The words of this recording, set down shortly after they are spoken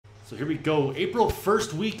So here we go. April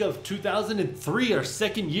 1st week of 2003, our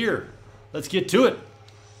second year. Let's get to it.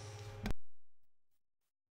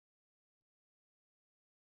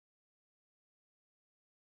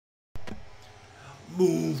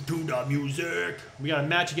 Move to the music. We got a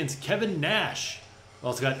match against Kevin Nash. We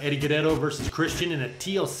also got Eddie Guerrero versus Christian in a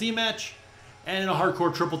TLC match. And in a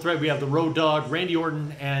hardcore triple threat, we have the Road Dogg, Randy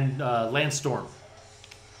Orton, and Lance Storm.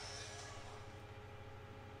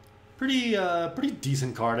 Pretty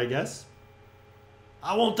decent card, I guess.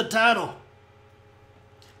 I want the title.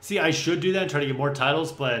 See, I should do that and try to get more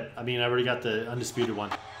titles, but I mean, I already got the undisputed one.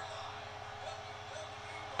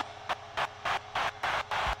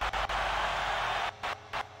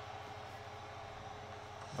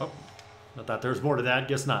 Oh, I thought there was more to that.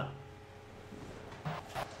 Guess not.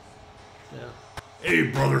 Yeah. Hey,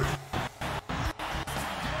 brother.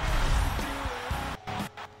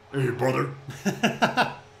 Hey, brother.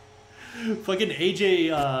 Fucking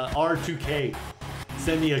AJ R2K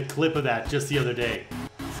sent me a clip of that just the other day.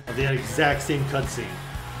 Of the exact same cutscene.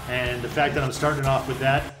 And the fact that I'm starting off with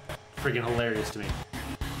that, freaking hilarious to me.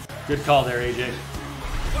 Good call there, AJ.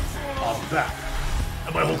 I'm back.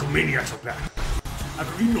 And my Hulkamaniacs are back.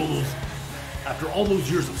 After all those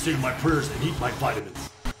years of saying my prayers and eat my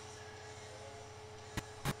vitamins.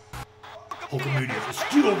 Hulkamania is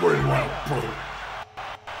still very wild, brother.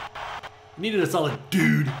 Needed a solid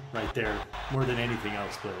dude right there, more than anything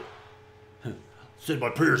else, but said my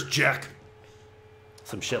prayers, Jack.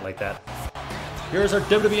 Some shit like that. Here's our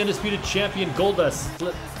WWE Undisputed Champion,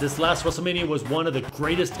 Goldust. This last WrestleMania was one of the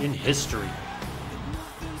greatest in history.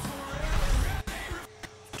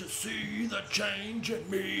 To see the change in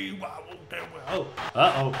me, oh,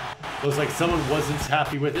 uh-oh. Looks like someone wasn't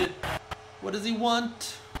happy with it. What does he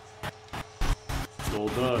want?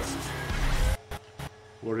 Goldust.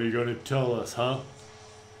 What are you gonna tell us, huh?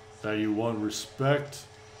 That you want respect?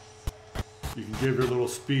 You can give your little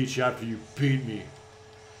speech after you beat me.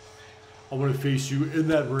 I want to face you in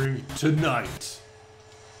that ring tonight.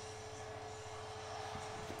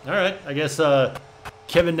 Alright, I guess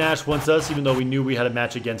Kevin Nash wants us, even though we knew we had a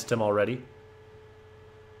match against him already.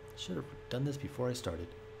 Should have done this before I started.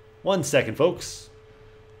 1 second, folks.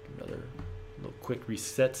 Another little quick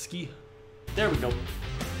reset ski. There we go.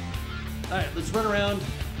 Alright, let's run around,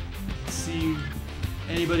 see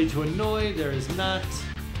anybody to annoy. There is not,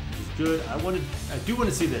 which is good. I do want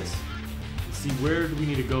to see this. Let's see, where do we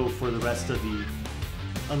need to go for the rest of the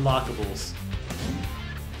unlockables?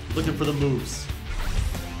 Looking for the moves.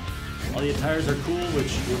 All the attires are cool,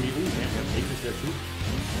 which will be, ooh, man, we have takers there too.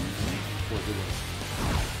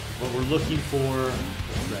 What we're looking for,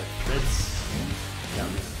 red's down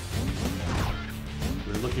there.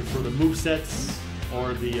 We're looking for the movesets.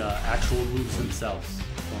 Or the actual moves themselves.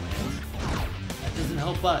 That doesn't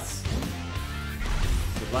help us.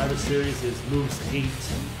 Survivor Series is moves 8.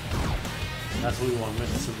 That's what we want to win.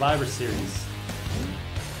 Survivor Series.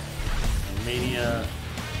 And Mania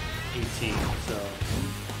 18. So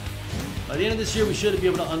by the end of this year, we should be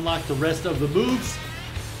able to unlock the rest of the moves.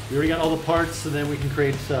 We already got all the parts, so then we can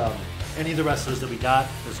create any of the wrestlers that we got.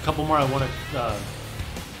 There's a couple more I want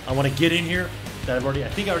to get in here that I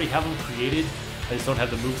think I already have them created. I just don't have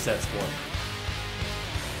the movesets for it.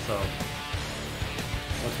 So,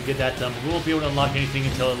 once we get that done, we won't be able to unlock anything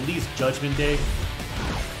until at least Judgment Day.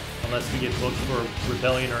 Unless we get booked for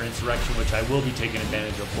Rebellion or Insurrection, which I will be taking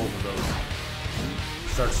advantage of both of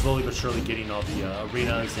those. Start slowly but surely getting all the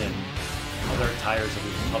arenas and other attires that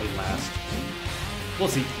we can probably last. We'll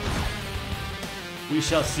see. We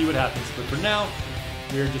shall see what happens. But for now,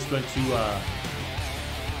 we're just going to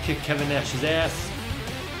kick Kevin Nash's ass.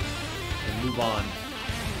 And move on.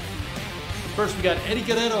 First, we got Eddie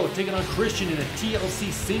Guerrero taking on Christian in a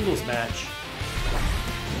TLC singles match.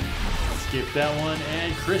 Skip that one,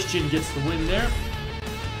 and Christian gets the win there.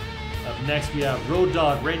 Up next, we have Road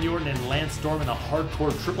Dogg, Randy Orton, and Lance Storm in a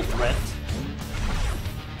hardcore triple threat.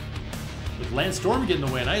 With Lance Storm getting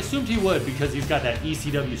the win, I assumed he would because he's got that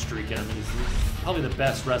ECW streak in him. He's probably the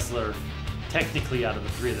best wrestler, technically, out of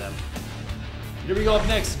the three of them. Here we go. Up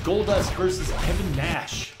next, Goldust versus Kevin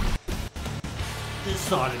Nash.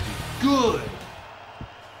 This ought to be good.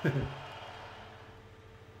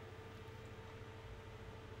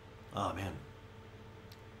 Oh, man.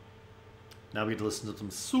 Now we get to listen to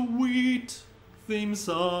some sweet theme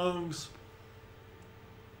songs.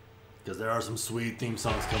 Because there are some sweet theme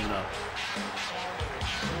songs coming up.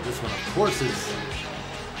 This one, of course, is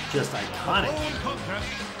just iconic. The following contest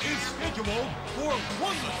is scheduled for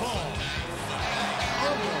one fall.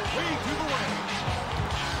 On the way to the ring.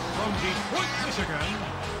 From Detroit, Michigan,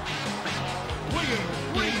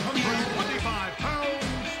 weighing 325 pounds,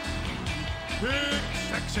 Big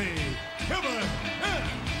Sexy.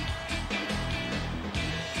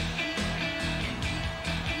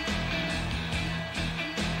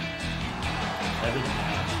 Kevin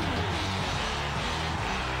Nash.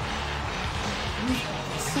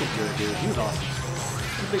 He's so good, dude. He was awesome.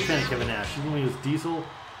 I'm a big fan of Kevin Nash. Even when he was Diesel,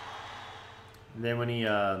 and then when he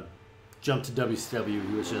jumped to WCW,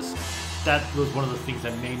 he was just, that was one of the things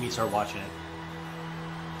that made me start watching it.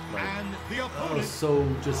 Like, that was so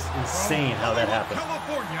just insane how that happened.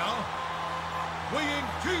 California, weighing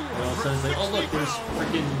And all of a sudden it's like, oh look, there's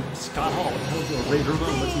freaking Scott Hall. What the hell's doing? Ray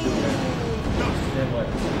Ramon, what's he doing there? And then what?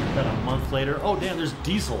 About a month later, oh damn, there's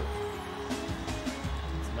Diesel.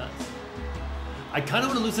 It's nuts. I kind of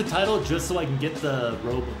want to lose the title just so I can get the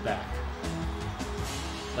robe back.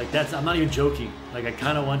 Like that's, I'm not even joking. Like I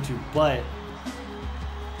kind of want to, but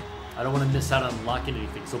I don't want to miss out on unlocking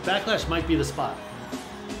anything. So Backlash might be the spot.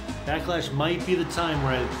 Backlash might be the time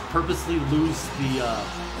where I purposely lose the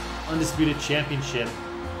Undisputed Championship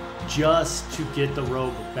just to get the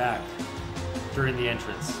robe back during the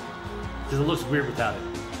entrance. Because it looks weird without it.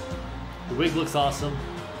 The wig looks awesome.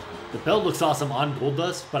 The belt looks awesome on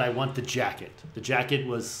Goldust, but I want the jacket. The jacket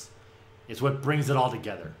is what brings it all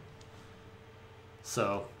together.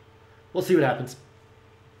 So, we'll see what happens.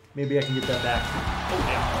 Maybe I can get that back. Oh,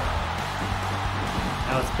 damn.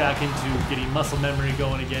 Now it's back into getting muscle memory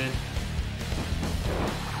going again.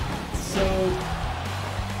 So,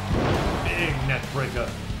 big neck breaker.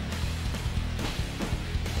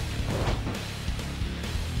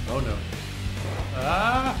 Oh no.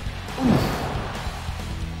 Ah! Oof.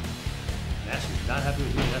 Nash is not happy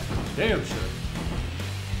with me, that's for damn sure.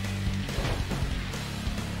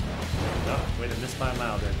 Oh, way to miss by a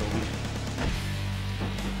mile there, Goldie.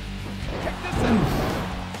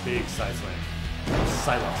 Big side slam.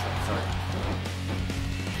 Silent slam, sorry.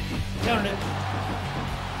 Countered it.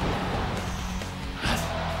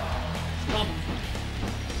 Stomp.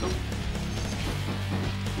 Nope.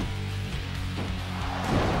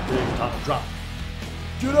 Big top drop.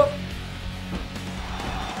 Get up.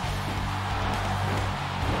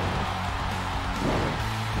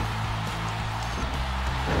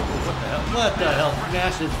 What the hell? What the hell?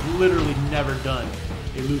 Nash has literally never done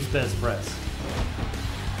a loose best press.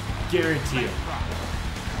 Guarantee it.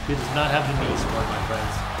 He does not have the knee support, my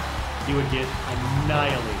friends. He would get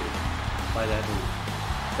annihilated by that move.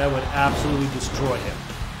 That would absolutely destroy him.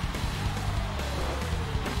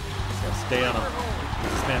 So stay on him.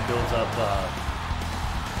 This man builds up the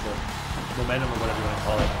momentum or whatever you want to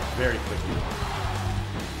call it very quickly.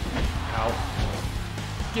 Ow.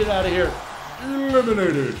 Get out of here.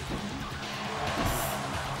 Eliminated.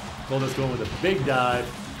 Goldust going with a big dive.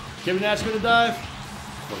 Kevin Nash going to dive?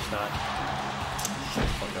 Of course not. Shut the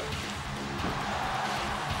fuck up.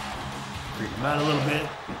 Freak him out a little bit.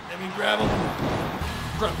 Let me grab him.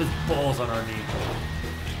 Drop his balls on our knee.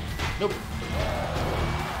 Nope.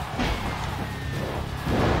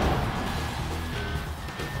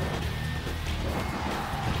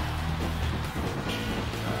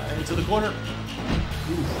 Into the corner.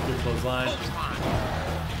 Ooh, good clothesline.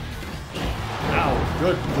 Ow,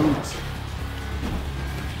 good boot.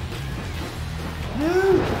 No!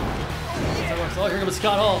 Oh, here comes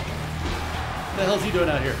Scott Hall. What the hell's he doing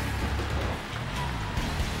out here?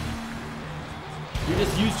 We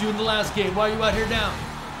just used you in the last game. Why are you out here now?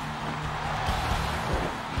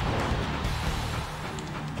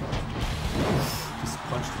 Just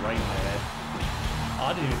punched right in the head. Oh,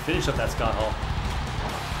 I didn't even finish up that Scott Hall.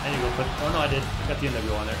 I need to go put... Oh, no, I did. I got the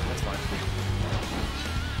NWO on there. That's fine.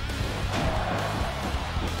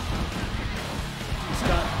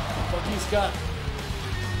 Scott. Fuck you, Scott.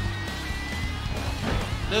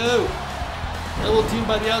 No! Double team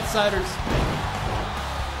by the Outsiders.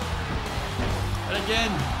 And again.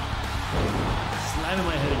 Slamming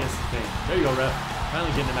my head against the thing. There you go, ref.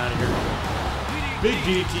 Finally getting him out of here. Big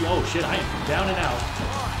DDT. Oh, shit. I am down and out.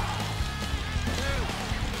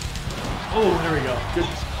 Oh, there we go.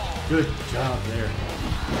 Good job there.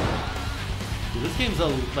 Dude, this game's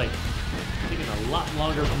taking a lot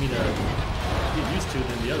longer for me to get used to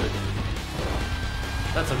than the other game.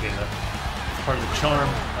 That's okay though. It's part of the charm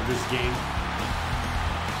of this game.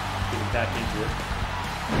 Getting back into it.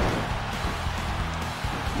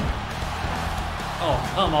 Oh,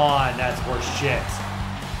 come on, that's horse shit.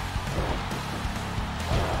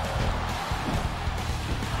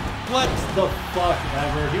 What the fuck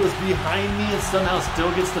ever? He was behind me and somehow still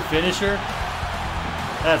gets the finisher?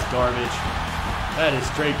 That's garbage. That is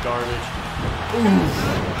straight garbage. Ooh.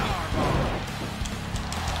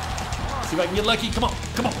 See if I can get lucky. Come on,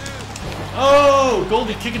 come on. Oh,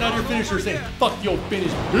 Goldie kicking out your finisher saying, fuck your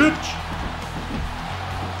finish, bitch.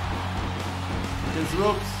 Against the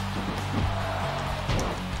ropes.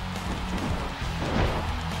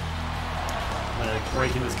 I'm gonna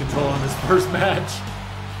breaking this control in this first match.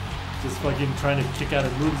 Just fucking trying to kick out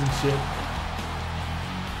of moves and shit.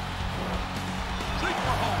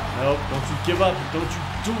 Nope, don't you give up. Don't you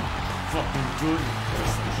do fucking do it.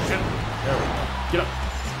 There we go. Get up.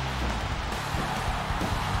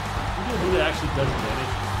 You know who that actually does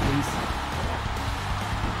damage, please?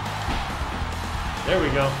 There we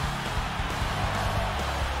go.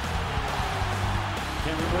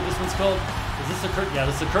 Can't remember what this one's called. Is this a curtain? Yeah,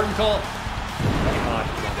 this is a curtain call. Oh,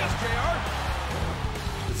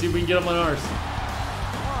 let's see if we can get them on ours.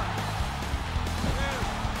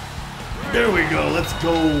 There we go. Let's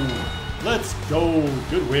go. Let's go.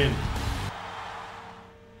 Good win.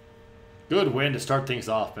 Good win to start things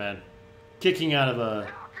off, man. Kicking out of a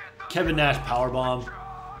Kevin Nash powerbomb.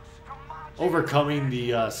 Overcoming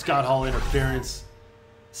the Scott Hall interference.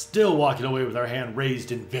 Still walking away with our hand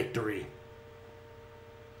raised in victory.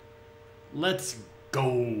 Let's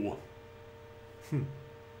go.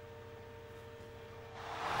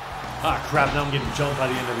 Ah, crap. Now I'm getting jumped by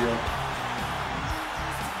the NWO.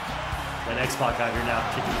 That X-Pac out here now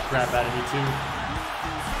kicking the crap out of me, too.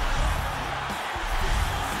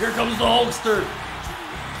 Here comes the Hulkster.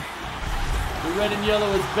 The red and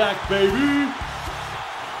yellow is back, baby.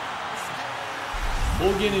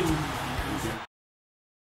 Hogan and...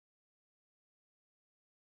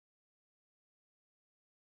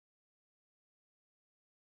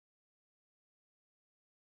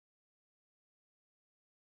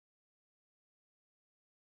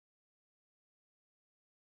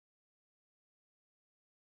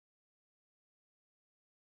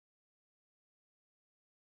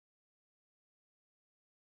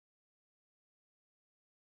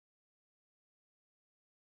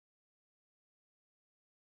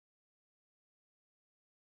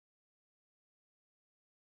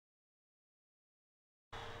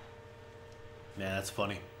 Man, that's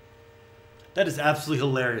funny. That is absolutely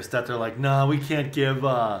hilarious that they're like, nah, we can't give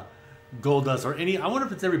Goldust or any... I wonder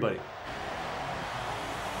if it's everybody.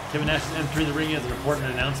 Kevin Nash is entering the ring as an important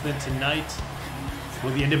announcement tonight.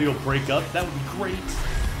 Will the NWO break up? That would be great.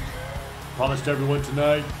 Promised everyone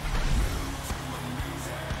tonight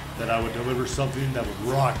that I would deliver something that would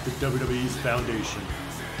rock the WWE's foundation.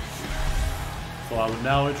 So I would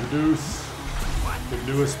now introduce the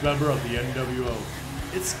newest member of the NWO.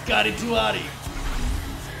 It's Scotty 2 Hotty.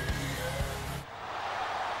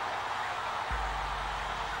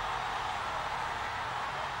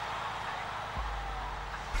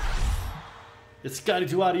 It's Scotty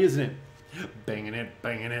 2 Hotty, isn't it? Banging it,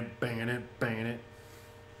 banging it, banging it, banging it.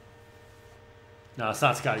 No, it's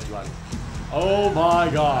not Scotty 2 Hotty. Oh my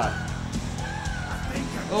god.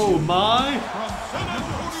 Oh my. From San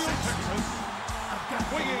Antonio, Texas,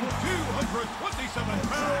 weighing 227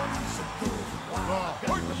 pounds, the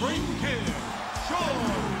Heartbreak Kid, Shawn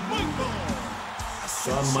Michaels.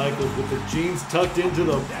 Shawn Michaels with the jeans tucked into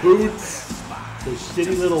the boots. The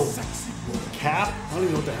shitty little cap. I don't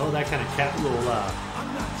even know what the hell that kind of cap. Little,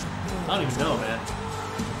 I don't even know, man.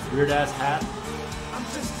 Weird ass hat.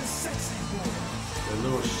 The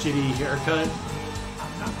little shitty haircut.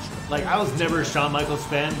 Like, I was never a Shawn Michaels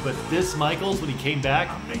fan, but this Michaels, when he came back,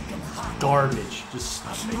 garbage. Just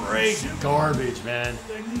straight garbage, man.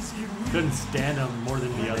 Couldn't stand him more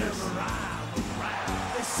than the others.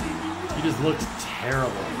 He just looked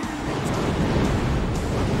terrible.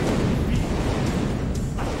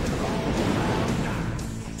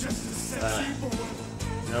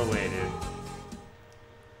 No way, dude.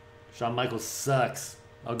 Shawn Michaels sucks.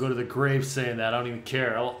 I'll go to the grave saying that. I don't even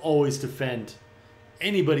care. I'll always defend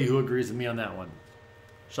anybody who agrees with me on that one.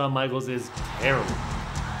 Shawn Michaels is terrible.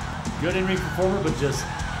 Good in-ring performer, but just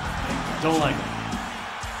don't like him.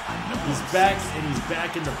 He's back, and he's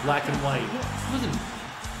back in the black and white. Listen,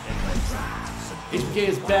 HBK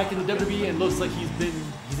is back in the WWE and looks like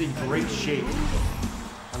he's in great shape.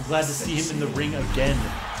 I'm glad to see him in the ring again.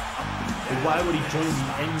 But why would he join the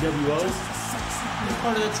NWO? He's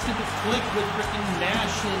part of that stupid clique with freaking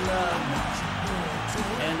Nash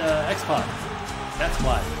and X-Pac. That's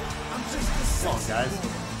why. Come on, guys.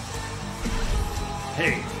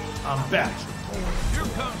 Hey, I'm back. Here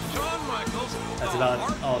comes Shawn Michaels. That's about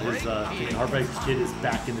all his Heartbreak Kid is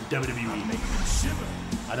back in the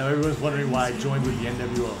WWE. I know everyone's wondering why I joined with the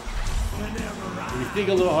NWO. When you think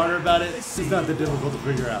a little harder about it, it's not that difficult to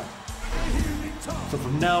figure out. So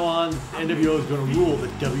from now on, NWO is going to rule the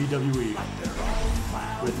WWE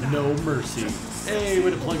with no mercy. Hey, way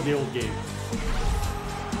to plug the old game.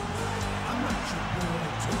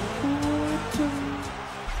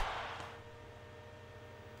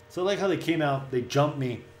 So I like how they came out, they jumped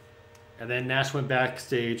me, and then Nash went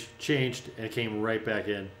backstage, changed, and came right back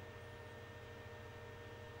in.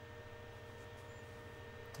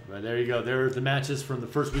 Right, there you go. There are the matches from the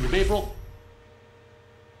first week of April.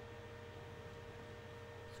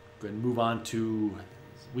 Go ahead and move on to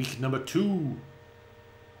week number 2.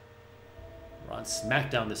 We're on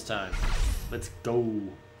SmackDown this time. Let's go. We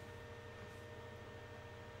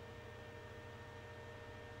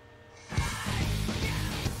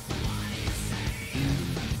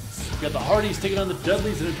got the Hardys taking on the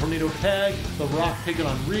Dudleys in a tornado tag. The Rock taking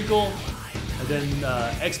on Regal. And then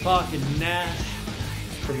X-Pac and Nash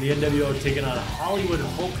from the NWO taking on Hollywood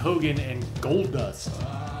Hulk Hogan and Goldust.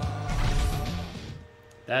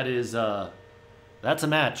 That is, that's a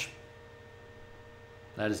match.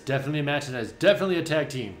 That is definitely a match, and that is definitely a tag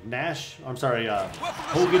team. Nash, I'm sorry,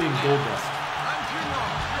 Hogan and Goldust. I'm Jim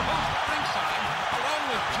Ross, your host at ringside, along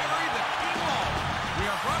with Jerry the King Law. We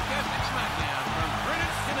are broadcasting SmackDown from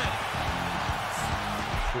Greenwich, Connecticut.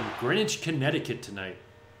 From Greenwich, Connecticut tonight.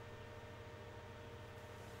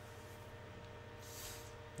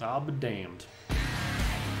 I'll be damned. I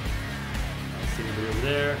see anybody over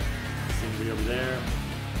there. I see anybody over there.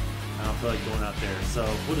 I don't feel like going out there, so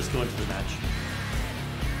we'll just go into the match.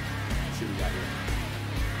 Let's see what we got here.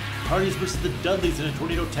 Hardys versus the Dudleys in a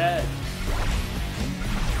tornado tag.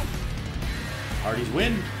 Hardys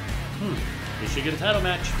win. They should get a title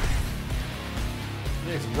match.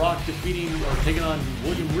 Next, Rock defeating or taking on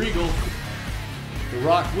William Regal. The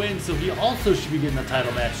Rock wins, so he also should be getting a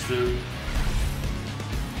title match soon.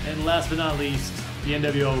 And last but not least, the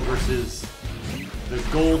NWO versus the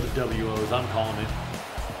Gold WOs, I'm calling it.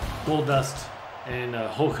 Goldust and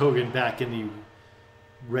Hulk Hogan back in the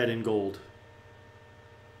red and gold.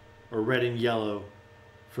 Or red and yellow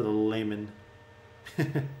for the layman.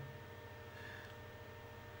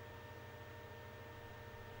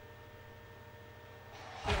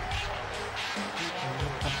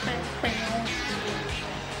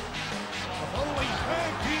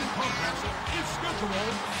 For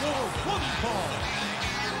one fall.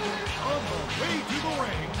 On the way to the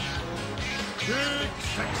ring, Big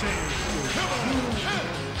Sexy Kevin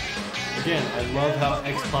Nash. Again, I love how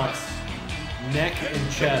X-Pac's neck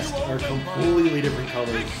and chest are completely different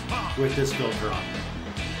colors with this filter on.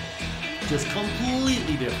 Just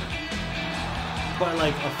completely different. By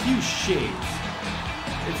like a few shades.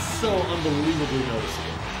 It's so unbelievably noticeable.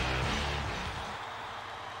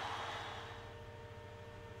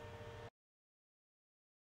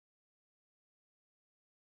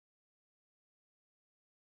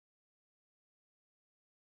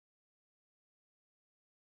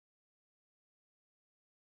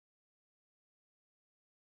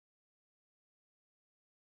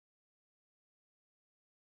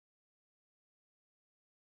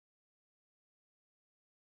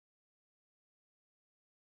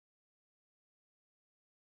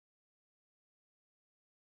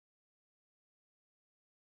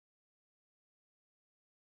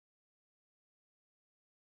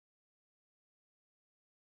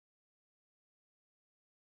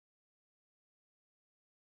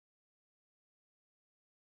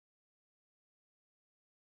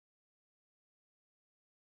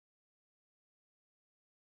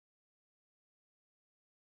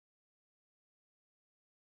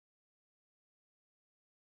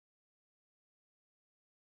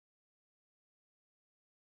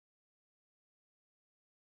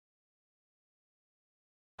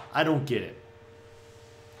 I don't get it.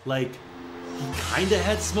 Like, he kind of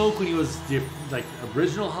had smoke when he was the like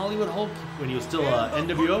original Hollywood Hulk, when he was still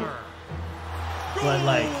NWO. But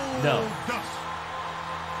like, no,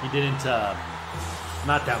 he didn't.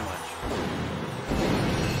 Not that much.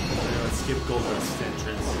 Let's skip Goldust's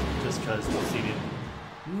entrance just because we've seen it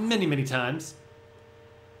many, many times.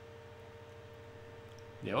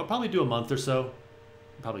 Yeah, we'll probably do a month or so.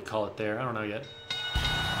 Probably call it there. I don't know yet.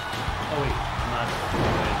 Oh wait, I'm not.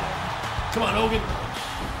 Come on, Hogan.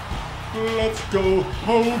 Let's go,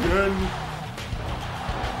 Hogan.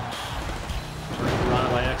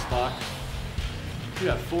 Surrounded by X-Pac. We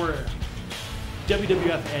got 4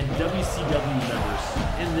 WWF and WCW members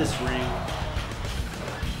in this ring.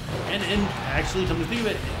 And actually, come to think of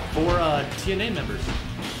it, 4 TNA members.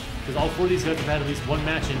 Because all 4 of these guys have had at least one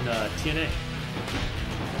match in TNA.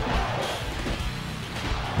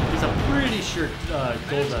 Because I'm pretty sure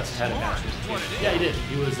Goldust had a match with TNA. Yeah, he did.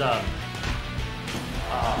 He was,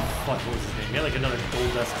 fuck, what was his name? He had like another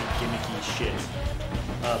Goldust gimmicky shit.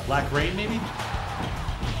 Black Rain, maybe?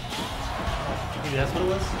 Maybe that's what it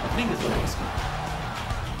was? I think that's what it was.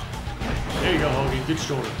 There you go, Hogan. Good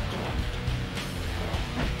shoulder.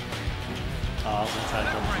 I was gonna try to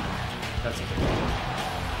come. That's okay.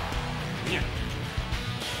 Yeah.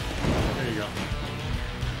 There you go.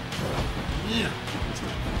 Yeah.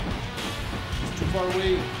 It's too far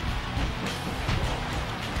away.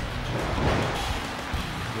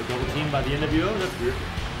 The double team by the NWO? That's weird.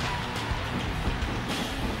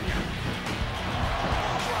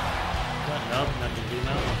 Nope, not gonna get him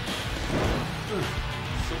out.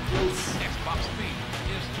 So close. Xbox speed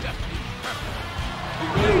is definitely perfect.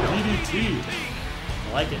 DDT.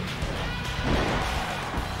 I like it.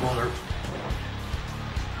 Roller.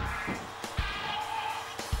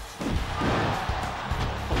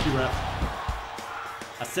 Fuck you, ref.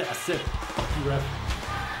 I said, fuck you, ref.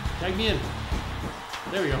 Tag me in.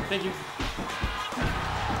 There we go. Thank you.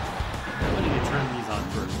 I need to turn these on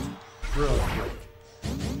first. Real quick.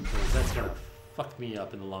 Because that's gonna fuck me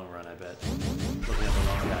up in the long run, I bet. Looking at the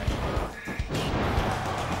wrong guy.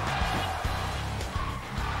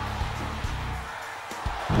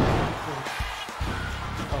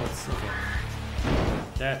 Oh, it's okay.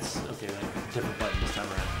 That's okay, like different button this time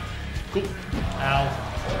around. Cool. Ow.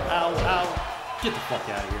 Ow, ow. Get the fuck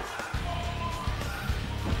out of here.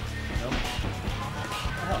 Nope.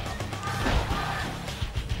 Oh.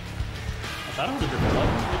 I thought it was a different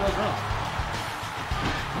button. Maybe I was wrong.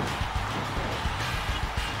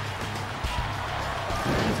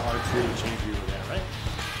 It's hard to change view with that, right?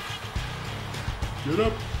 Get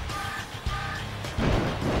up.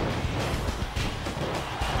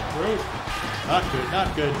 Great. Not good,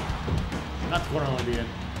 not good. Not the corner only being.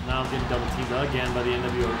 Now I'm getting double teamed again by the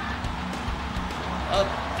NWO. Up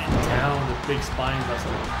and down, the big spine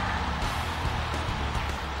buster.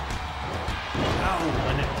 Ow,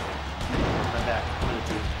 my neck. My back, one or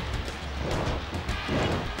two.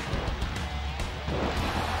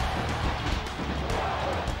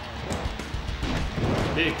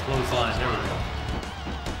 Big clothesline, there we go.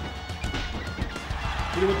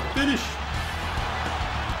 Hit it with the finish.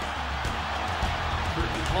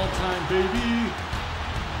 Curtain call time, baby.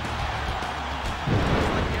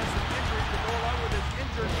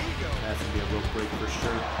 That's gonna be a rope break for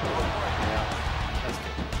sure. Yeah, that's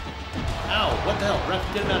good. Ow, what the hell? Ref,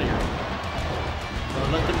 get him out of here. Or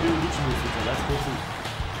let them do lucha moves with each other. That's cool too.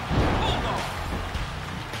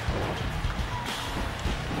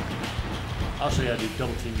 I'll show you how to do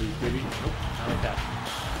double team moves, baby. Nope, not like that.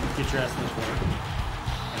 Get your ass in the corner.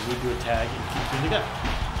 And we do a tag and keep you in the gut.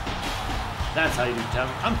 That's how you do tag.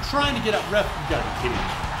 I'm trying to get up, ref. You gotta be kidding me.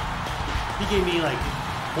 He gave me like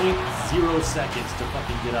 0.0 seconds to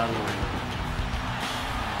fucking get out of the ring.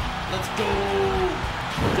 Let's go!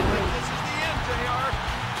 This is the end, JR.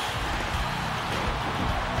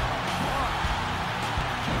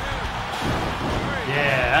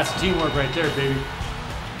 Yeah, that's teamwork right there, baby.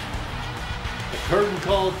 The curtain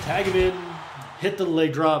call, tag him in, hit the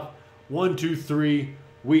leg drop. 1, 2, 3.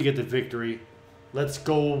 We get the victory. Let's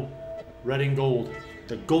go, red and gold.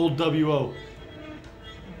 The Gold WO.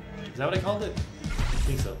 Is that what I called it? I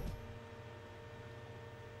think so.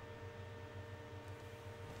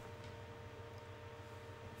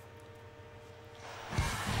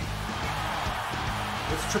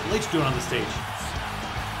 What's Triple H doing on the stage?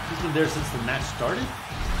 He's been there since the match started?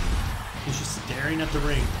 He's just staring at the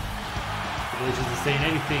ring. Triple H isn't saying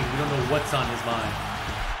anything. We don't know what's on his mind.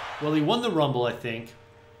 Well, he won the Rumble, I think.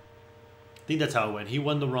 I think that's how it went. He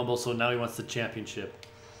won the Rumble, so now he wants the championship,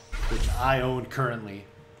 which I own currently.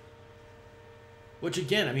 Which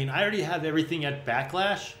again, I mean, I already have everything at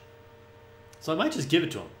Backlash, so I might just give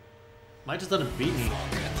it to him. Might just let him beat me,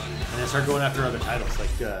 and then start going after other titles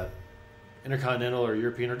like Intercontinental or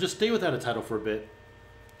European, or just stay without a title for a bit.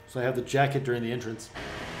 So I have the jacket during the entrance.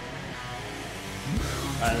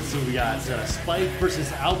 Alright, let's see what we got. Spike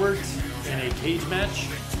versus Albert in a cage match.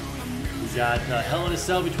 We got Hell in a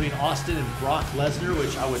Cell between Austin and Brock Lesnar,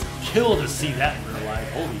 which I would kill to see that in real life.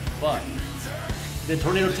 Holy fuck. Then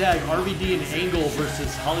Tornado Tag, RVD and Angle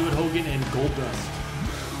versus Hollywood Hogan and Goldust.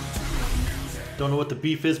 Don't know what the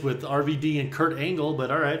beef is with RVD and Kurt Angle,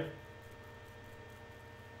 but alright.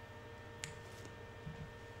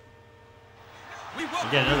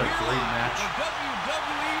 Again, another great match.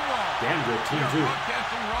 Damn good team, too.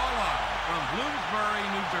 Broadcasting Raw Live from Bloomsbury,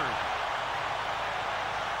 New Jersey.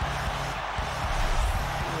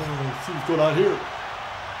 Let's see what's going on here.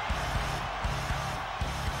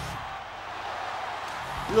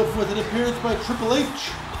 We're up with an appearance by Triple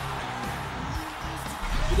H.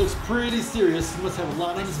 He looks pretty serious. He must have a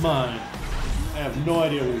lot on his mind. I have no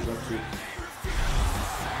idea what he's up to.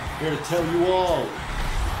 Here to tell you all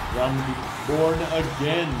that I'm going to be born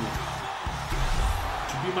again.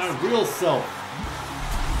 To be my real self.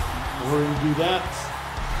 In order to do that,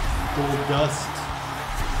 Goldust,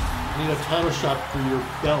 I need a title shot for your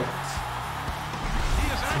belt.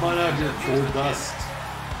 Come on out here, Goldust.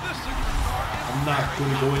 I'm not going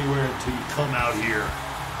to go anywhere until you come out here.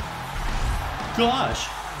 Gosh,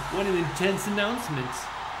 what an intense announcement.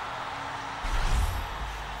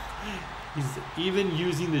 He's even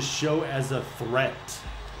using the show as a threat.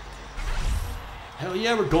 Hell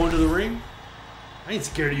yeah, we're going to the ring. I ain't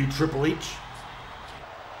scared of you, Triple H.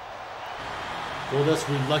 Goldust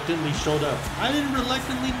reluctantly showed up. I didn't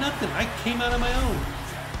reluctantly nothing. I came out on my own.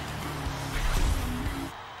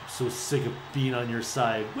 I'm so sick of being on your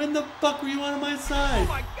side. When the fuck were you on my side? Oh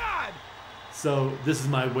my God! So this is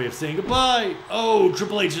my way of saying goodbye. Oh,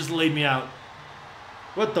 Triple H just laid me out.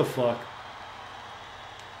 What the fuck?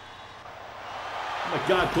 Oh my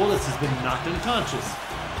God, Goldust has been knocked unconscious.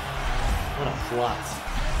 What a plot.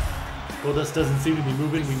 Goldust doesn't seem to be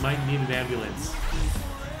moving. We might need an ambulance.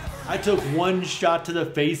 I took one shot to the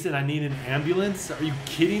face and I need an ambulance? Are you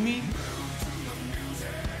kidding me?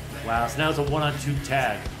 Wow, so now it's a 1-on-2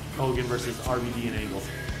 tag. Hogan versus RVD and Angle.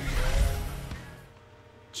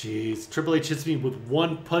 Jeez, Triple H hits me with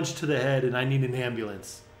one punch to the head and I need an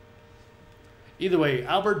ambulance. Either way,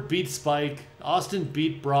 Albert beat Spike, Austin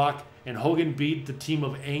beat Brock, and Hogan beat the team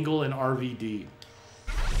of Angle and RVD.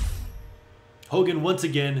 Hogan once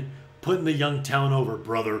again putting the young town over,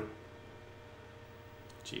 brother.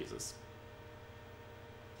 Jesus.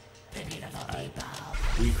 Right.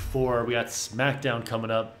 Week 4, we got SmackDown coming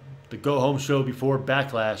up. The go-home show before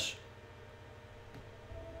Backlash.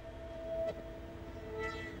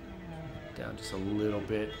 Down just a little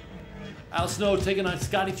bit. Al Snow taking on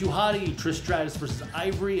Scotty 2 Hotty. Trish Stratus versus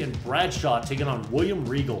Ivory. And Bradshaw taking on William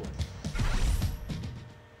Regal.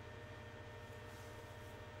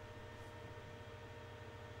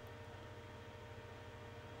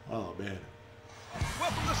 Oh, man.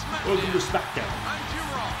 Welcome to SmackDown. Welcome to SmackDown. I'm Jim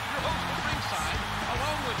Ross, your host at ringside,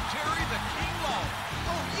 along with Jerry the King Lawler.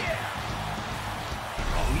 Oh yeah!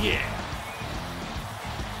 Oh, yeah.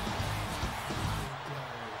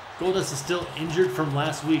 Goldust is still injured from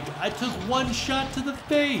last week. I took one shot to the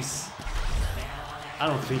face. I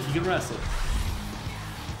don't think he can wrestle.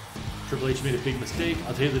 Triple H made a big mistake.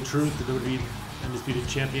 I'll tell you the truth. The WWE Undisputed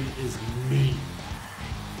Champion is me.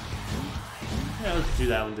 Yeah, let's do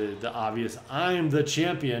that one, the obvious. I'm the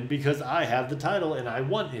champion because I have the title and I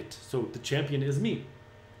want it. So the champion is me.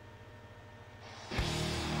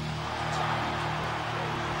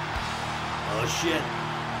 Oh, shit.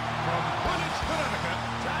 From Greenwich, Connecticut,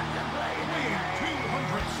 weighing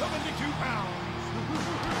 272 pounds.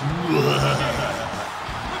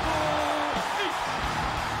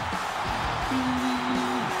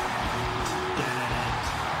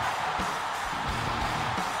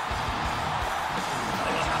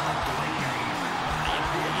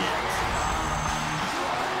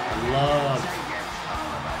 Love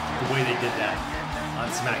the way they did that on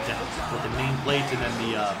SmackDown with the nameplate and then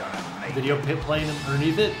the video pit playing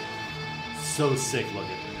underneath it. So sick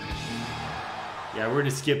looking. Yeah, we're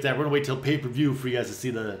gonna skip that. We're gonna wait till pay-per-view for you guys to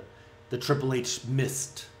see the Triple H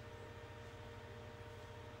mist.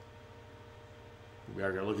 We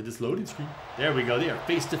are gonna look at this loading screen. There we go. They are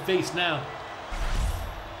face to face now.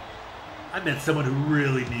 I met someone who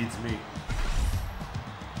really needs me.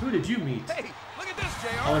 Who did you meet? Hey, look at this,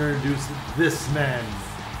 JR. I want to introduce this man.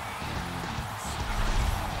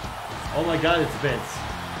 Oh my God, it's Vince.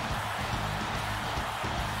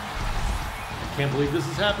 I can't believe this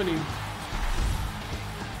is happening.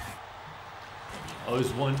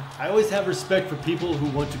 I always have respect for people who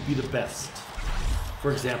want to be the best.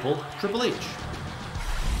 For example, Triple H.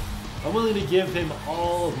 I'm willing to give him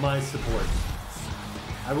all of my support.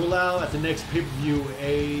 I will allow at the next pay-per-view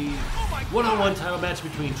a one-on-one title match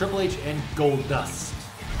between Triple H and Goldust.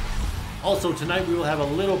 Also, tonight we will have a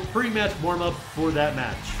little pre-match warm-up for that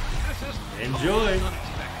match. Enjoy!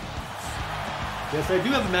 Yes, I do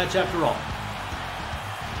have a match after all.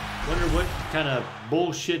 Wonder what kind of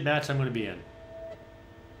bullshit match I'm going to be in.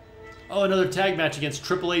 Oh, another tag match against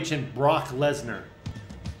Triple H and Brock Lesnar.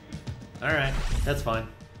 Alright, that's fine.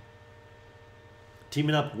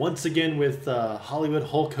 Teaming up once again with Hollywood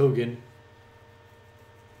Hulk Hogan.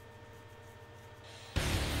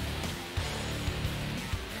 Alright,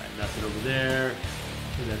 nothing over there.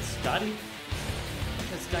 Is that Scotty?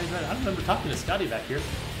 That's Scotty right. I don't remember talking to Scotty back here.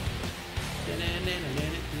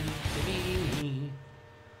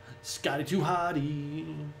 Scotty 2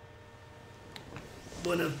 Hotty.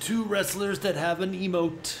 One of 2 wrestlers that have an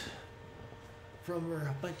emote from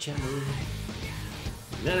my channel.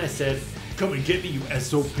 And then I said, come and get me, you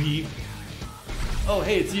SOB. Oh,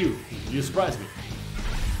 hey, it's you. You surprised me.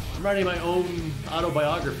 I'm writing my own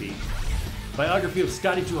autobiography. Biography of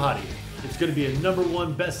Scotty 2 Hotty. It's going to be a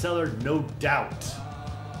 #1 bestseller, no doubt.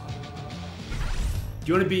 Do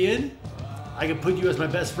you want to be in? I can put you as my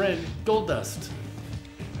best friend, Goldust.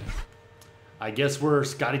 I guess we're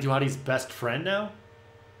Scotty 2 Hotty's best friend now?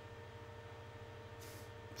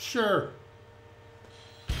 Sure.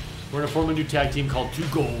 We're gonna form a new tag team called 2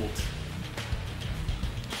 Gold.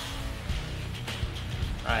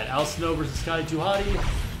 Alright, Al Snow versus Scotty 2 Hottie.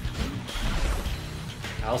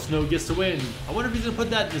 Al Snow gets to win. I wonder if he's gonna put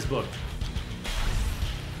that in his book.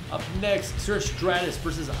 Up next, Trish Stratus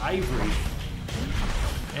versus Ivory.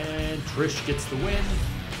 And Trish gets the win.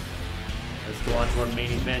 Let's go on to our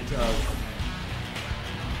main event of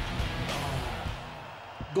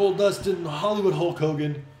Goldust and Hollywood Hulk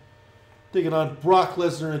Hogan taking on Brock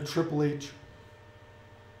Lesnar and Triple H.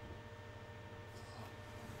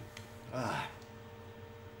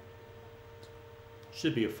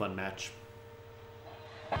 Should be a fun match.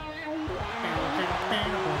 We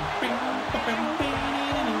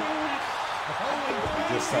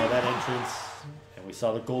just saw that entrance, and we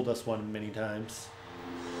saw the Goldust one many times.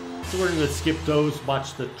 So we're going to skip those,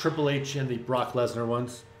 watch the Triple H and the Brock Lesnar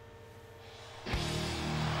ones.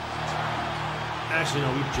 Actually,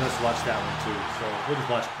 no, we just watched that one too, so we'll just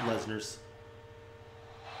watch Lesnar's.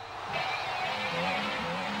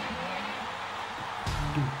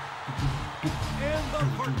 And the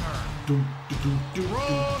partner,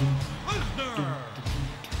 Brock Lesnar.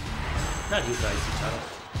 Not his IC title.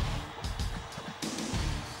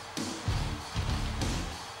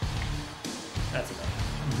 That's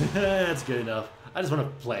enough. That's good enough. I just want to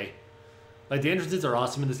play. Like, the entrances are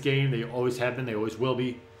awesome in this game. They always have been. They always will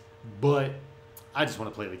be. But I just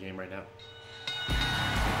want to play the game right now.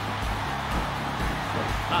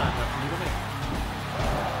 Nothing to make.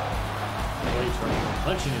 Wait,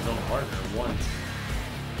 punching his own partner once.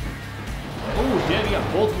 Oh, damn, he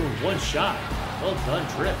got both of them with one shot. Well done,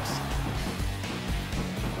 Trips.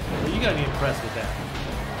 Well, you gotta be impressed with that.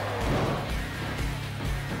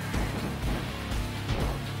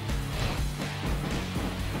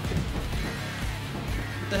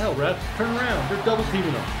 What the hell, ref? Turn around. They're double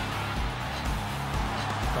teaming them.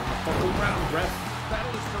 Turn the fuck around, ref.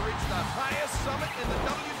 Battle is to reach the highest summit in the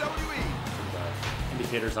WWE.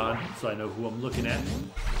 Indicators on, so I know who I'm looking at.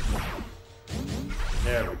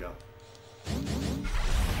 There we go.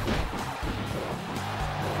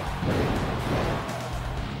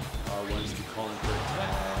 R1's to call in for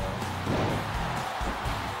attack.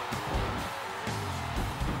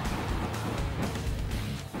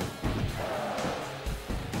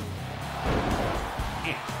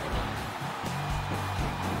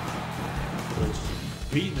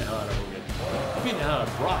 Beating the hell out of Hogan. Beating the hell out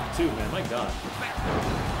of Brock too, man. My God.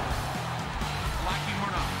 Like him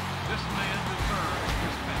or not, this man deserves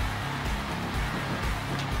respect.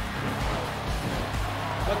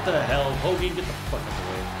 What the hell? Hogan, get the fuck out of the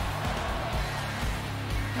way.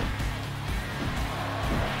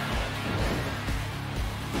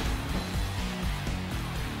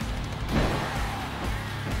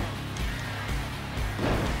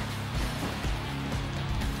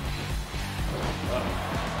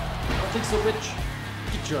 So Rich,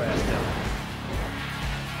 get your ass down.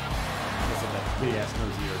 That's what that big ass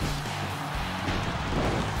nose of yours.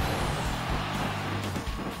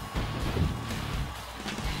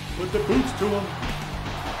 Put the boots to him.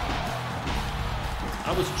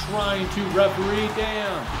 I was trying to referee.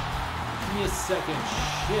 Damn. Give me a second.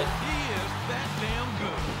 Shit. He is that damn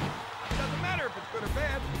good. It doesn't matter if it's good or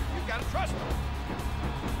bad. You've got to trust him.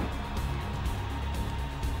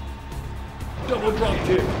 Double drop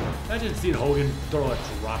kick. Imagine seeing Hogan throw a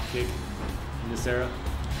drop kick in this era.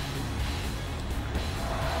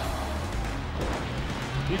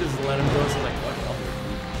 He just let him go, so like, what?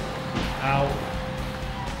 Ow.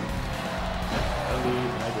 I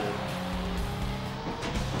leave, I did.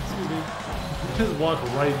 Excuse me. Just walk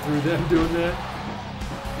right through them doing that.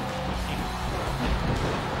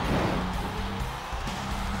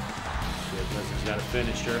 Shit, Lesnar's got a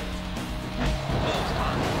finisher.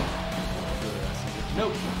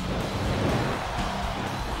 Nope.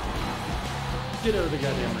 Get out of the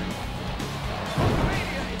goddamn ring.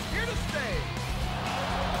 WrestleMania is here to stay.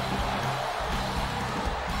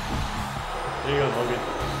 There you go, Hogan.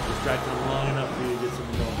 Distracted him long enough for you to get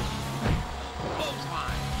something going.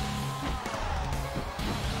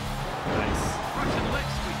 Nice. Russian leg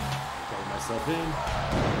sweep. Got myself in.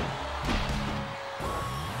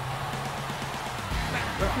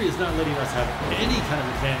 Referee is not letting us have any kind of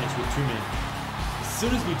advantage with 2 men. As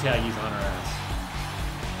soon as we tag, he's on our ass.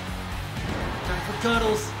 Time for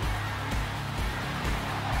cuddles.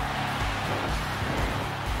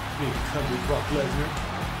 Big cuddly Brock Lesnar.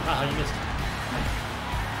 Haha, you missed.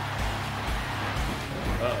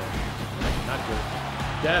 Uh-oh. Not good.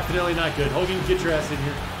 Definitely not good. Hogan, get your ass in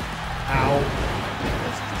here. Ow.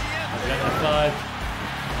 I've got that 5.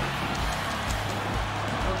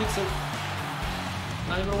 I don't think so.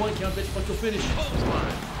 Not even a 1 count, bitch. Fuck your finish.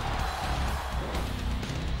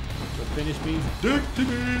 The finish means dick to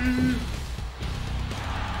me.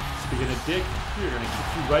 Speaking of dick, we're gonna kick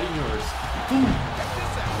you right in yours. Boom.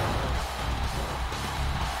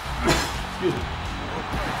 Excuse me.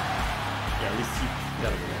 Yeah, at least you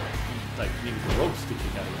gotta like needed the ropes to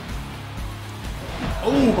kick out of it.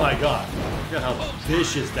 Oh my god! Look at how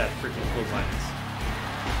vicious that freaking clothesline is.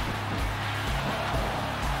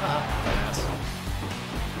 Dumbass.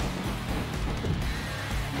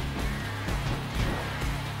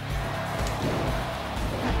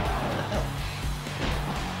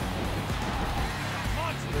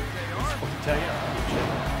 Tag out.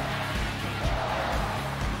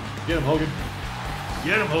 Get him, Hogan.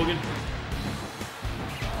 Get him, Hogan.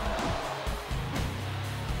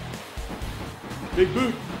 Big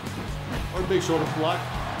boot. Or big shoulder block.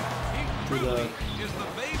 He really is the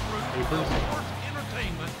Babe Ruth of sports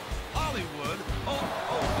entertainment, Hollywood.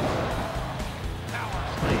 Power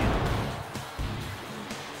slam.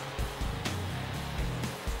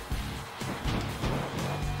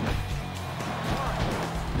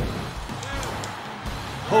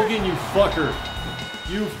 Hogan, you fucker.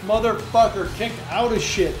 You motherfucker. Kick out of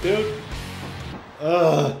shit, dude.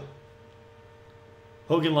 Ugh.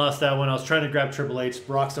 Hogan lost that one. I was trying to grab Triple H.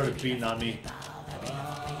 Brock started beating on me.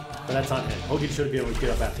 But that's on him. Hogan should be able to get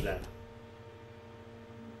up after that.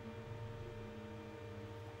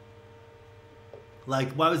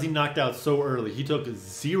 Like, why was he knocked out so early? He took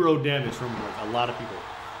 0 damage from like, a lot of people.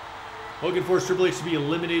 Hogan forced Triple H to be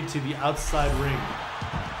eliminated to the outside ring.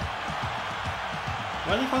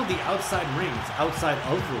 Why do they call it the outside ring? It's outside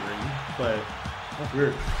of the ring, but that's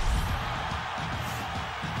weird.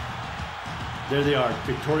 There they are,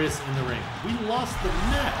 victorious in the ring. We lost the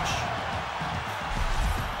match.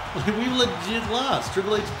 We legit lost.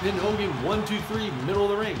 Triple H pinned Hogan 1, 2, 3, middle of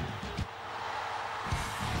the ring.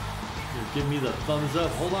 Here, give me the thumbs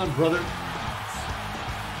up. Hold on, brother.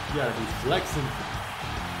 You gotta be flexing.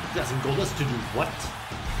 You got some Goldust to do what?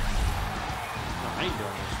 No, I ain't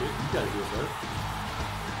doing that shit. You gotta do it, brother.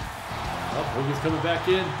 Oh, Hogan's coming back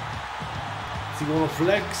in. Is he going to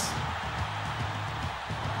flex?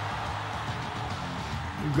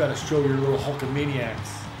 You gotta show your little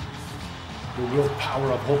Hulkamaniacs the real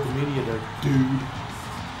power of Hulkamania there, dude.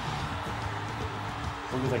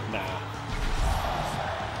 Hogan's like, nah.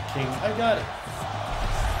 King, I got it.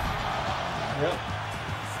 Yep.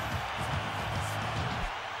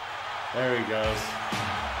 There he goes.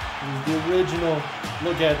 He's the original.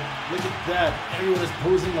 Look at that. Everyone is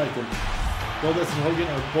posing like him. Goldust and Hogan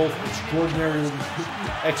are both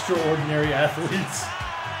extraordinary athletes.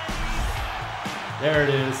 There it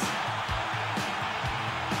is.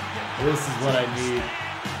 This is what I need.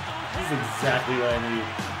 This is exactly what I need.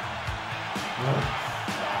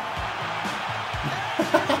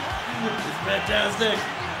 It's fantastic.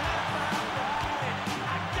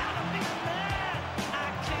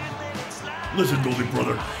 Listen, Goldie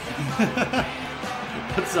brother.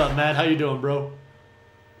 What's up, Matt? How you doing, bro?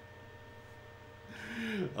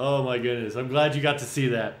 Oh my goodness. I'm glad you got to see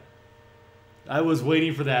that. I was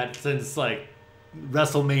waiting for that since like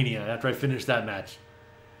WrestleMania after I finished that match.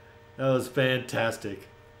 That was fantastic.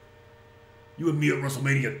 You and me at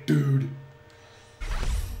WrestleMania, dude.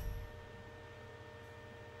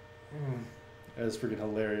 That is freaking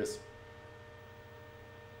hilarious.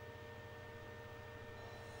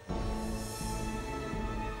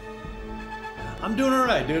 I'm doing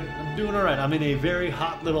alright, dude. I'm doing alright. I'm in a very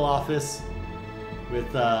hot little office with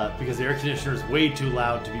because the air conditioner is way too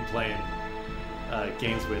loud to be playing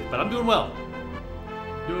games with. But I'm doing well.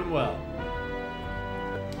 Doing well.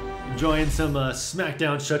 Enjoying some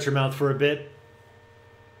SmackDown Shut Your Mouth for a bit.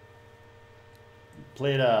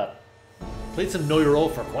 Played some Know Your Role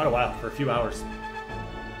for quite a while, for a few hours.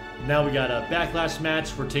 Now we got a Backlash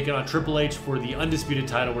match. We're taking on Triple H for the Undisputed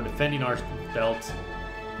title. We're defending our belt.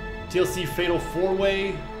 TLC Fatal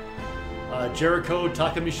 4-Way. Jericho,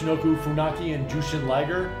 Taka Michinoku, Funaki, and Jushin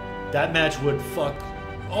Liger. That match would fuck...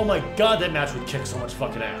 Oh my god, that match would kick so much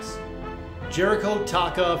fucking ass. Jericho,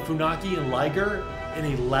 Taka, Funaki, and Liger in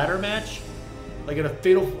a ladder match? Like in a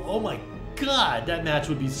fatal... Oh my god, that match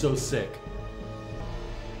would be so sick.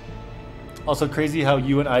 Also crazy how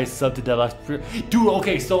you and I subbed to Deadlock. Dude,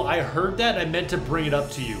 okay, so I heard that. I meant to bring it up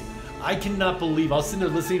to you. I cannot believe... I was sitting there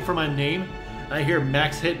listening for my name, and I hear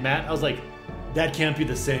Max hit Matt. I was like, that can't be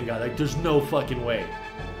the same guy. Like, there's no fucking way.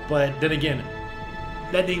 But then again,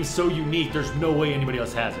 that name's so unique, there's no way anybody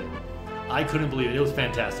else has it. I couldn't believe it. It was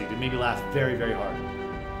fantastic. It made me laugh very, very hard.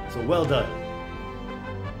 So well done.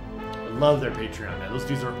 I love their Patreon, man. Those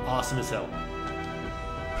dudes are awesome as hell.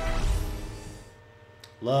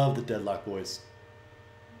 Love the Deadlock boys.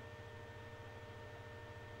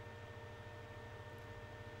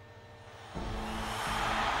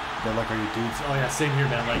 Good luck, are you dudes? Oh yeah, same here,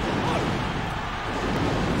 man. Like,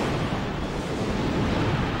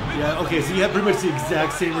 yeah, okay. So you had pretty much the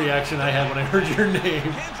exact same reaction I had when I heard your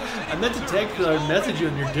name. I meant to text or message you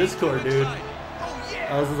in your Discord, dude.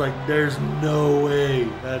 I was just like, "There's no way.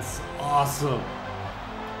 That's awesome.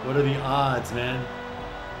 What are the odds, man?"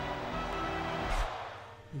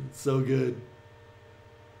 It's so good.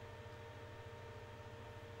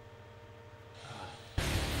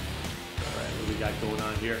 Alright, what do we got going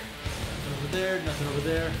on here? Nothing over there, nothing over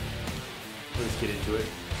there. Let's get into it.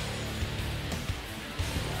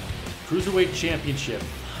 Cruiserweight Championship.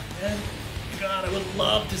 Man, God, I would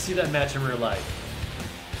love to see that match in real life.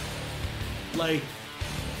 Like,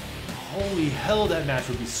 holy hell, that match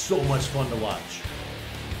would be so much fun to watch.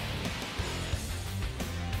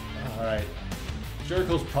 Alright.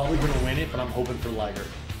 Jericho's probably going to win it, but I'm hoping for Liger.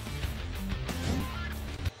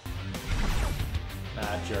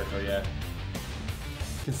 Ah, Jericho, yeah.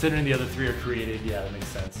 Considering the other three are created, yeah, that makes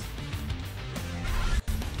sense.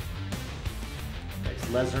 Next,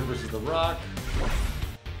 Lesnar versus The Rock.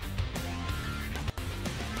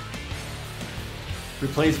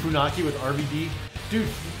 Replace Funaki with RVD. Dude,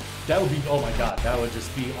 that would be, oh my god, that would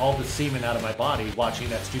just be all the semen out of my body watching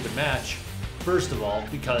that stupid match. First of all,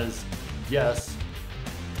 because, yes,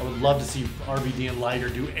 I would love to see RVD and Liger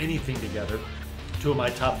do anything together. Two of my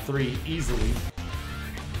top three easily.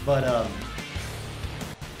 But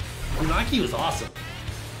Funaki was awesome.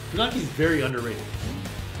 Funaki's very underrated.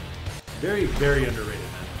 Very, very underrated,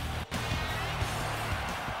 man.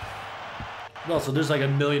 Well, so there's like a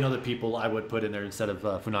million other people I would put in there instead of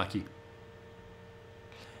Funaki.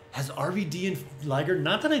 Has RVD and Liger?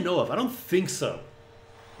 Not that I know of. I don't think so.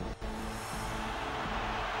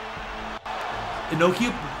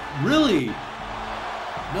 Inoki? Really?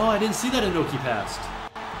 No, I didn't see that Inoki passed.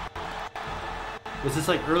 Was this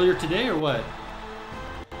like earlier today or what?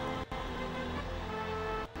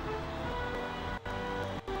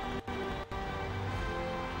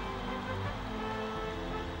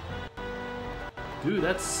 Dude,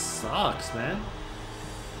 that sucks, man.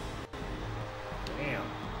 Damn.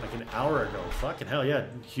 Like an hour ago. Fucking hell, yeah.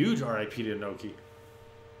 Huge RIP to Inoki.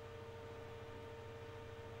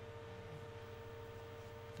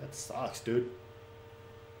 That sucks, dude.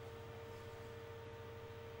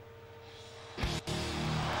 The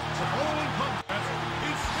following contest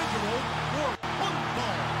is scheduled for one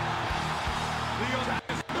fall. The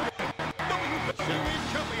undisputed WWE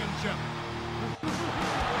Championship. And the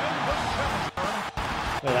challenger.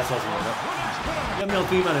 Wait, that's awesome. You got me all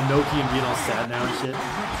thinking about Inoki and being all sad now and shit.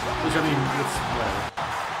 Which, I mean, it's whatever.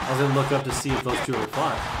 I was gonna look up to see if those two ever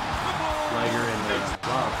fought. Liger and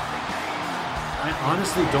Bob. I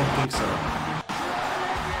honestly don't think so.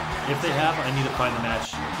 If they have, I need to find the match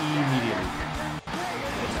immediately.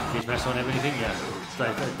 Cage match don't have anything? Yeah.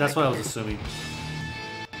 That's what I was assuming.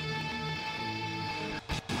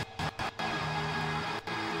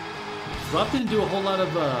 Rob didn't do a whole lot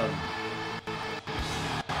of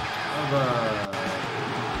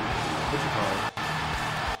what you call it?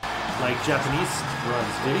 Like Japanese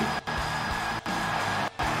runs, did he?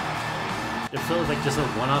 If so, it was like just a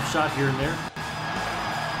one-off shot here and there.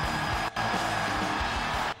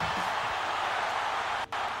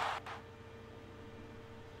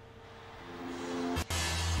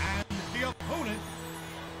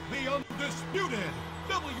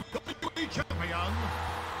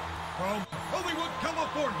 From Hollywood,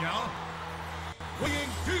 California, weighing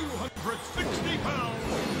 260 pounds,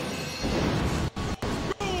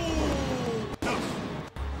 Goldust.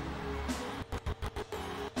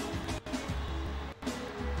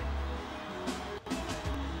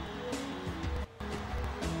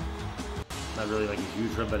 Not really like a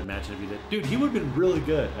huge run, but imagine if he did. Dude, he would have been really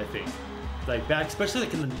good, I think. Like back, especially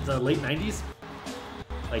like in the late 90s.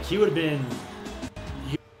 Like he would have been...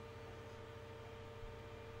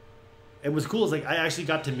 It was cool. It's like I actually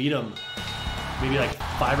got to meet him maybe like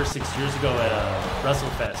 5 or 6 years ago at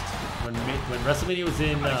WrestleFest when WrestleMania was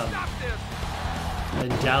in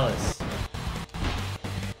Dallas.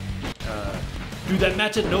 Dude, that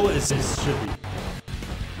match at Noah is should be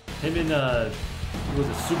him and was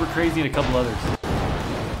it Super Crazy and a couple others.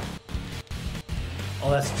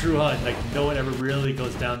 Oh, that's true, huh? Like no one ever really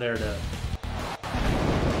goes down there to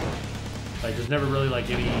like. There's never really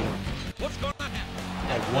like any. What's going to happen?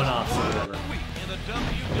 Like one-offs or whatever. In the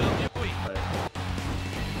WWE. But,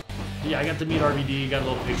 yeah, I got to meet RVD, got a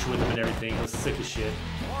little picture with him and everything. It was sick as shit.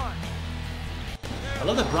 I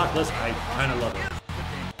love that Brock Lesnar. I kind of love it.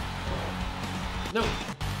 No.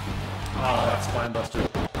 Oh, that spine buster.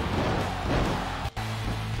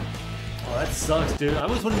 Oh, that sucks, dude. I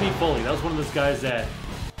always wanted to meet Foley. That was one of those guys that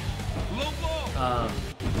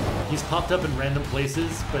he's popped up in random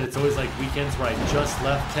places, but it's always like weekends where I just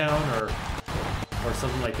left town or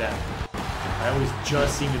something like that. I always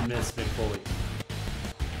just seem to miss Mick Foley.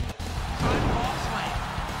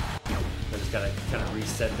 I just gotta kind of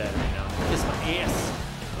reset that right now. Kiss my ass.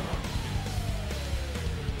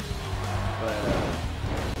 But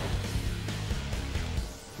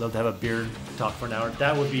love to have a beer talk for an hour.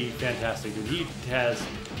 That would be fantastic, dude. He has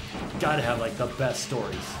got to have like the best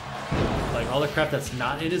stories. Like all the crap that's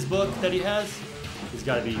not in his book that he has, he's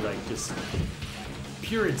got to be like just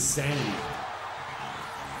pure insanity.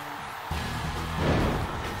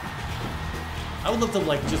 I would love to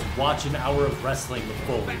like just watch an hour of wrestling with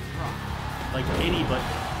Foley. Like any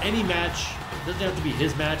match. Doesn't have to be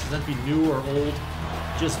his match. Doesn't have to be new or old.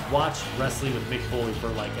 Just watch wrestling with Mick Foley for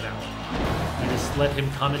like an hour. And just let him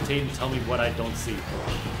commentate and tell me what I don't see.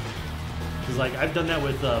 Because like I've done that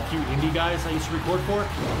with a few indie guys I used to record for.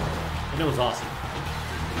 And it was awesome.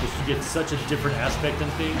 Just to get such a different aspect in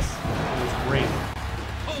things. It was great.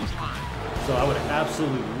 So I would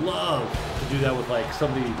absolutely love to do that with like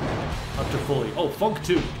somebody up to Foley. Oh, Funk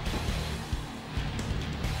 2.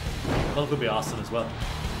 Funk would be awesome as well.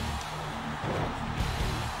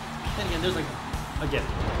 And again, there's like, again,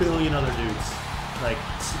 a billion other dudes. Like,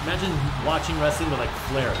 imagine watching wrestling with like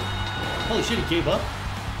Flair. Holy shit, he gave up?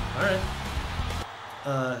 Alright.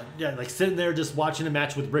 Yeah, like sitting there just watching a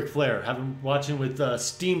match with Ric Flair, watching with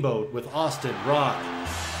Steamboat, with Austin, Rock.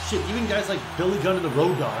 Shit, even guys like Billy Gunn and the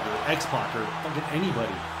Road Dogg or X-Pac or fucking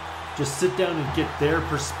anybody. Just sit down and get their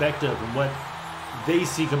perspective and what they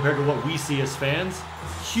see compared to what we see as fans.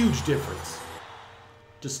 Huge difference.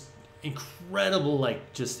 Just incredible,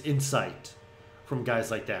 like, just insight from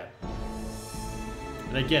guys like that.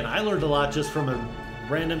 And again, I learned a lot just from a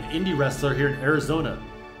random indie wrestler here in Arizona.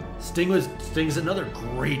 Sting's another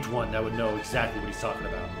great one that would know exactly what he's talking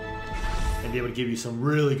about. And they would give you some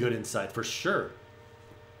really good insight, for sure.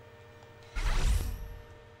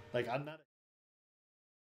 Like, I'm not...